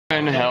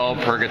Hell,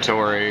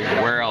 purgatory.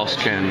 Where else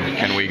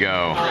can we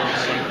go?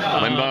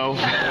 Limbo.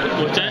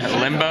 What's that?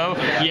 Limbo.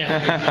 Yeah.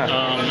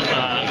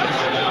 Spa.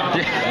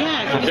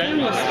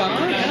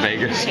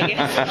 Vegas.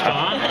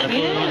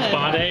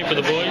 Spa day for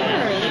the boys.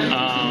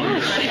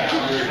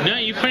 No,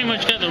 you pretty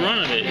much got the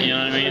run of it. You know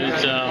what I mean?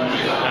 It's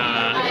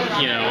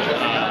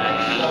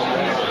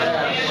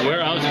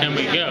where else can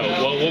we go?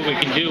 Well, what we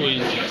can do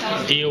is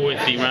deal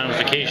with the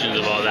ramifications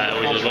of all that,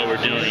 which is what we're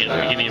doing at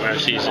the beginning of our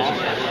season.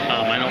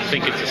 I don't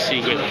think it's a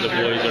secret that the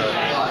boys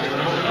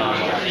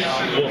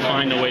will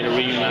find a way to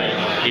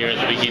reunite here at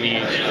the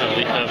beginning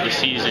of the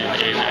season,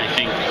 and I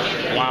think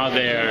while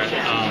they're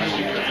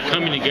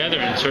coming together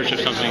in search of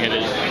something that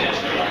is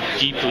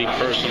deeply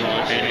personal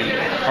and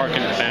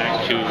harkens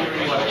back to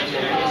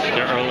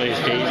their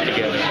earliest days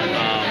together,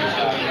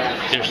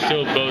 they're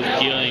still both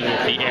dealing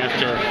with the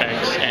after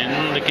effects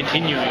and the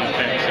continuing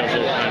effects of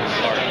their time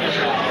apart.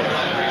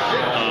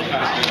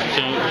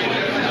 So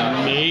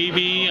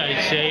maybe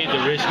I'd say at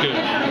the risk of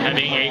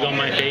having egg on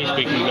my face,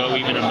 we can go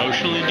even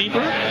emotionally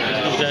deeper.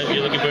 Is that if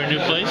you're looking for a new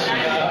place? You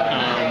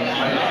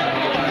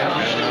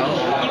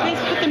guys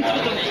put them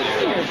through the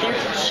ringer. They're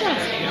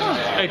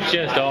just It's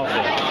just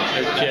awful.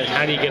 It's just,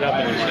 how do you get up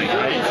in this thing,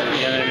 right?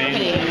 You know what I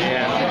mean?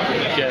 Yeah,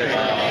 it's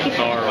just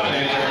horrible.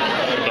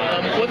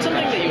 What's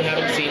something that you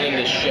haven't seen in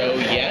this show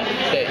yet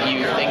that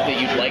you think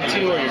that you'd like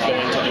to or you're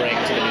going to bring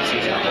to the new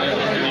season?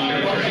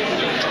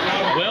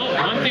 Well,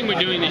 one thing we're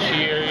doing this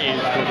year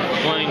is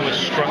we're playing with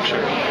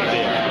structure. We're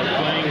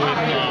playing with,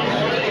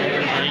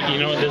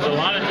 there's a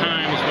lot of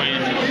times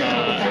when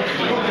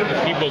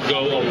people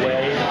go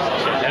away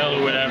to hell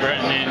or whatever,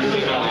 and then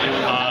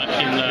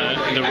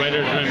in the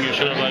writer's room you're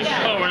sort of like,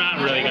 oh, we're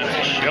not really going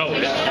to show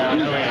it. We're not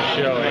going to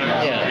show it.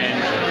 Yeah.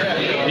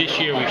 And this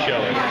year we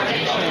show it.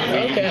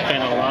 We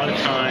spend a lot of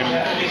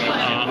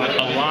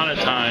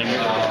time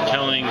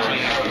telling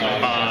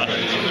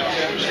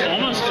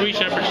almost three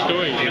separate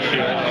stories this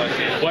year.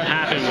 What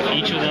happened with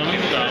each of them when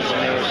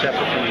they were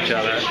separate from each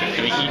other.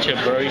 And they each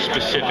have very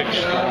specific,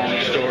 strong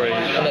stories.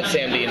 And that's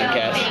Sam Dean and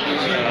Cass.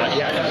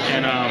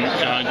 And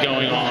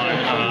going on.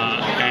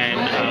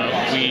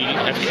 We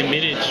have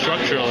committed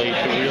structurally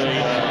to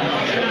really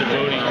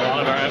devoting a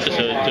lot of our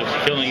episodes to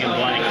filling in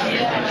blanks.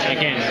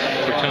 Again,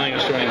 we're telling a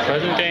story in the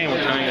present day, and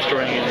we're telling a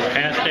story in the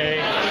past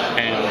day,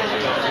 and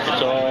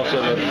it's all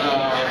sort of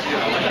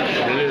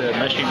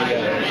meshing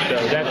together. So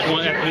that's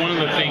one of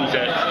the things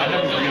that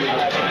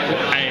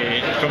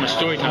from a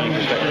storytelling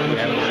perspective, we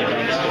haven't really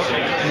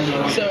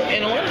done. So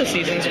in a lot of the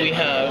seasons, we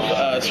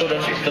have sort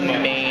of the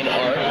main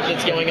arc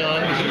that's going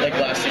on. Like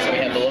last season, we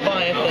had the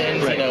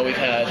Leviathans. Right. We've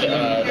had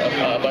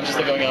a bunch of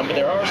stuff going on, but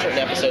there are certain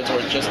episodes where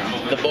it's just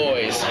the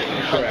boys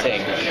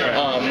hunting.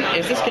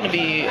 Is this going to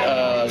be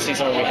a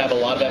season where we have a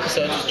lot of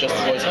episodes just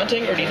the boys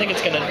hunting, or do you think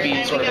it's going to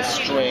be sort of a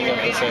string of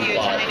the same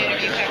plot?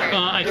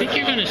 I think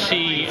you're going to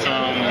see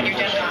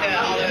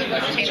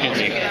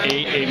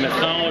a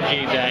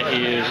mythology that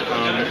is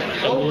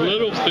a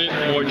little bit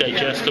more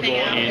digestible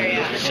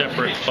in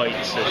separate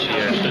fights this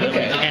year, so that we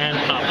can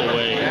hop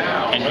away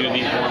and do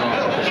these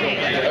one-off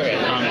episodes.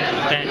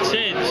 That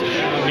said,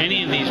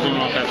 many of these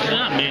one-off episodes,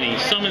 not many,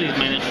 some of these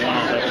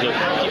one-off episodes,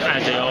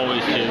 as they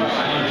always do,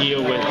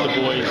 deal with the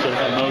boys' sort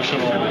of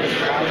emotional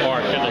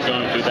arc that they're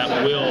going through.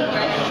 That will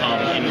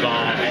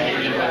involve,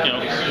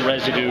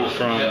 residue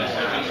from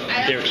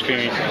their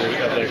experience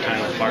of their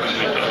time apart.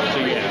 So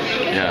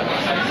yeah.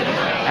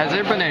 Has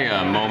there been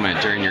a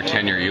moment during your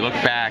tenure you look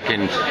back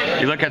and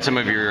you look at some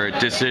of your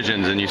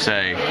decisions and you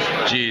say,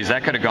 geez,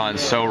 that could have gone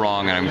so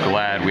wrong and I'm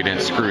glad we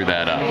didn't screw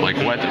that up? Like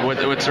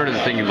what sort of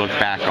the thing you look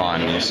back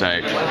on and you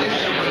say,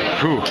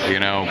 whew,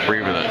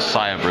 breathe with a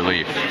sigh of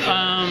relief?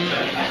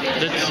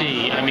 Let's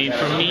see. For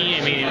me,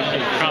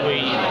 it's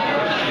probably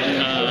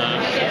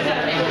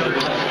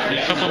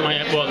a couple of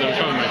there was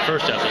probably my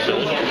first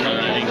episode.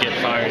 I didn't get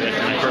fired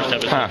after my first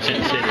episode in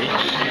Sin City.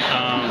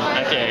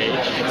 That's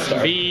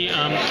A. B,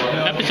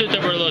 episodes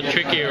that were a little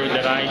trickier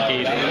that I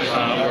did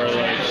were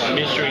like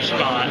Mystery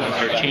Spot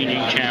or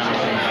Changing Channels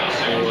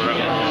or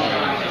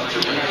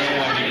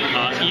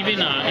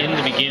even in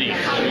the beginning.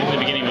 In the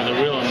beginning was a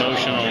real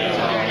emotional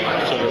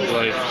sort of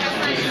like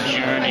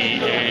journey,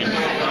 and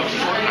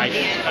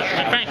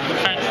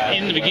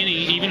in the beginning,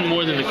 even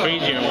more than the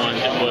crazier ones,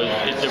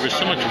 there was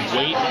so much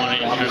weight on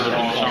it in terms of the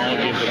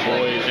mythology of the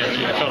boys,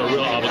 and I felt a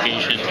real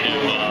obligation to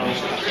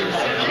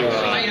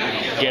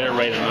get it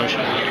right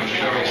emotionally.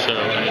 So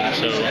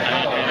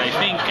I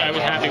think I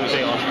was happy with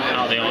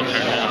how they all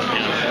turned out.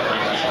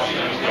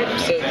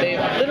 So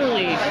they've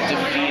literally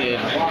defeated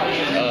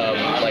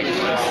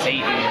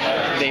Satan.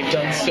 They've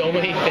done so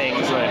many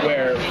things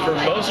where for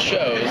most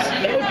shows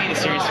that would be the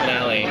series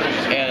finale,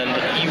 and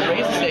you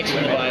raise the stakes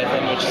from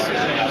Leviathan, which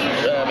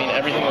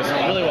everything was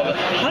really well done.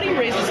 How do you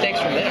raise the stakes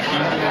from there?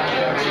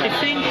 I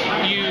think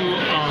you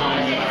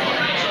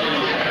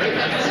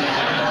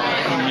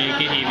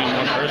make it even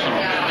more personal.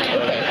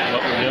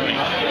 What we're doing.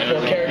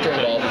 More character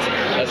involved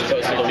as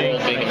opposed to the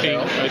world being in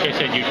peril. Like I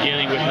said, you're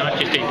dealing with not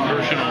just a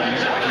personal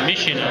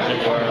mission, as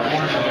it were,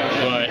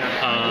 but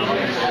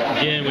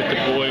dealing with the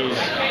boys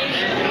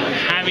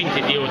having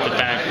having to deal with the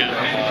fact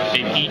that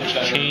they've each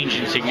changed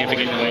in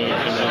significant ways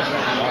in this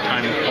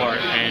time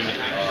apart,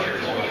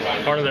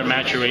 and part of their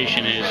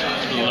maturation is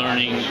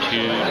learning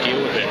to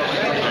deal with it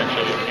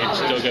essentially, and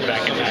still get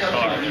back in that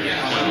car.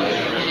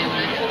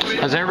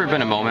 Has there ever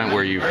been a moment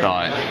where you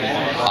thought,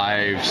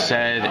 I've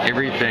said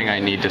everything I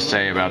need to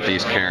say about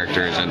these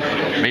characters, and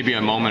maybe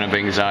a moment of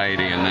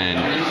anxiety, and then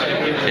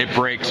it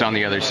breaks on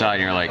the other side,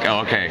 and you're like,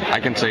 oh, okay, I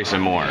can say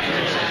some more?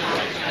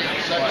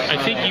 I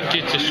think you've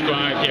just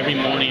described every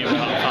morning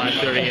about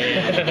 5:30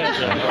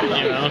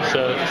 a.m.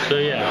 So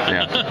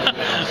yeah.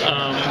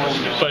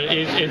 But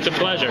it's a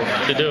pleasure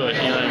to do it.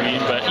 You know what I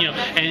mean? But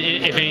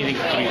and if anything,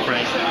 to be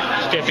frank,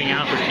 stepping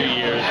out for 2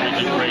 years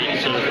was a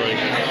great sort of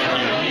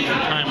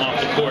time off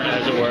the court,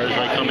 as it were.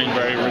 I come in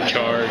very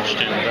recharged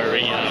and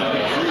very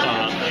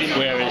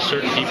whereas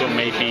certain people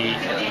may be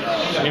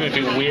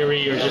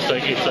weary or just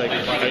it's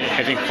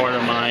I think part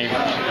of my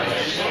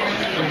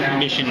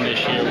mission this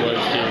year was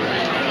to.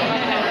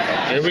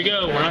 Here we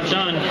go. We're not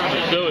done.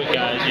 Let's do it,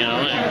 guys.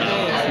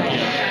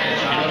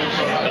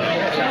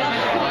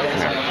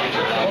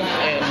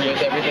 And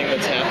with everything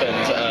that's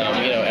happened,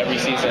 every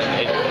season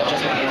it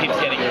just keeps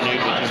getting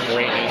renewed, which is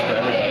great news for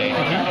everybody.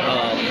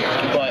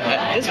 But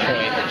at this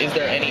point, is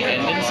there any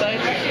end in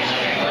sight?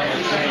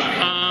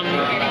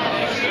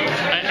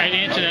 I'd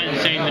answer that in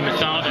saying the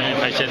mythology.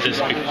 If I said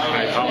this, I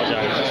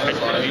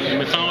apologize. The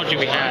mythology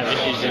we have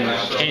is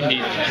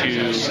intended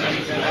to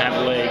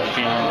have legs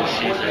beyond the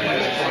season.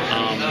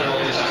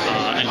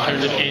 In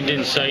terms of end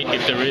in sight,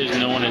 if there is,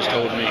 no one has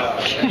told me.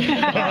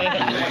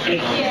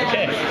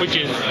 Okay. Which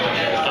is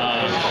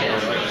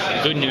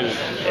good news.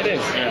 It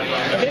is. Yeah.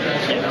 Okay.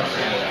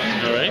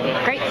 All right.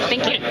 Great.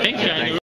 Thank you. Thanks, guys.